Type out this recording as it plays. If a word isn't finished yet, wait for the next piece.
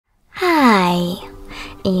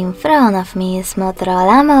In front of me is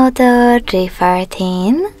Motorola Moto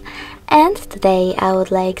G13, and today I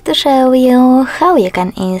would like to show you how you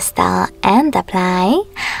can install and apply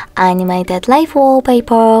animated live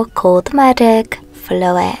wallpaper called Magic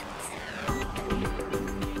Fluid.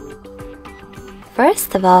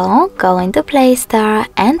 First of all, go into Play Store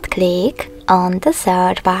and click on the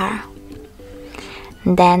search bar.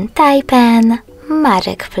 Then type in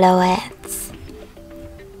Magic Fluids.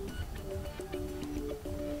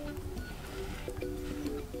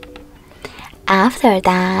 After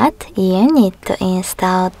that, you need to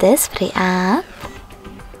install this free app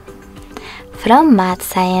from Math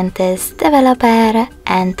Scientist developer,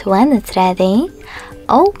 and when it's ready,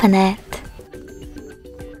 open it.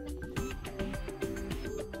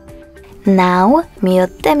 Now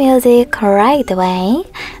mute the music right away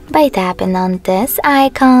by tapping on this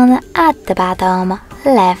icon at the bottom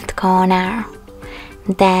left corner.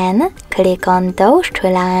 Then click on those two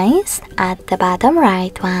lines at the bottom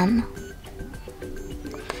right one.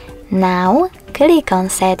 Now click on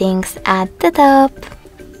Settings at the top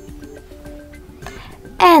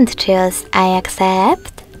and choose I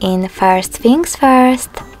accept in First Things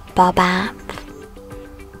First pop-up.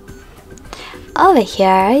 Over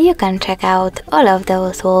here you can check out all of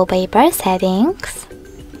those wallpaper settings.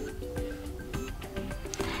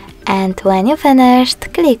 And when you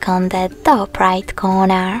finished, click on the top right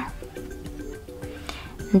corner.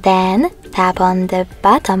 Then tap on the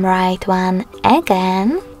bottom right one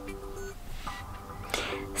again.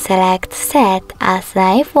 Select Set as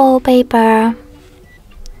Live Wallpaper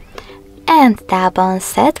and tap on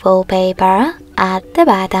Set Wallpaper at the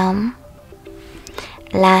bottom.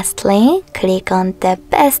 Lastly, click on the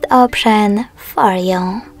best option for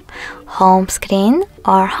you, Home Screen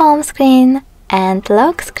or Home Screen and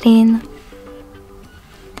Lock Screen.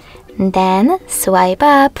 Then swipe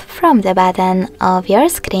up from the button of your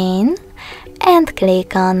screen and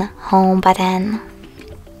click on Home button.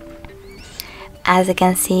 As you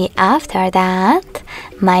can see, after that,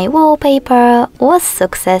 my wallpaper was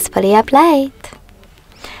successfully applied.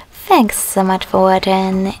 Thanks so much for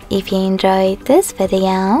watching. If you enjoyed this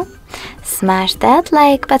video, smash that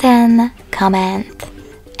like button, comment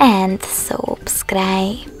and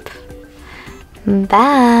subscribe.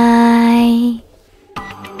 Bye!